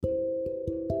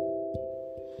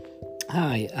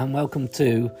Hi, and welcome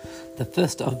to the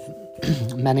first of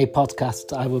many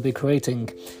podcasts I will be creating.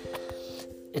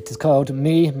 It is called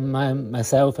Me,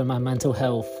 Myself and My Mental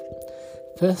Health.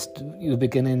 First, you're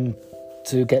beginning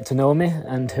to get to know me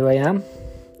and who I am.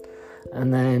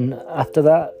 And then after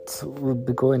that, we'll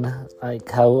be going like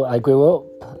how I grew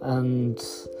up and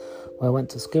where I went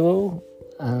to school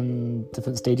and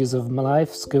different stages of my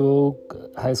life, school,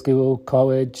 high school,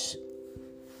 college,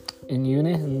 in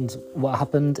uni, and what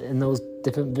happened in those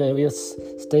different various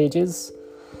stages.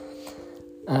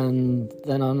 And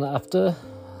then on after,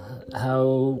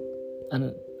 how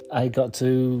and I got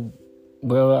to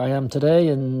where I am today,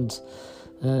 and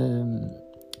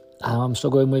how I'm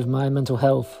struggling with my mental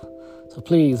health. So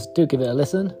please do give it a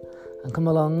listen and come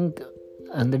along.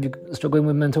 And if you're struggling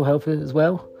with mental health as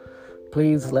well,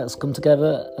 please let's come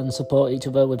together and support each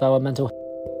other with our mental health.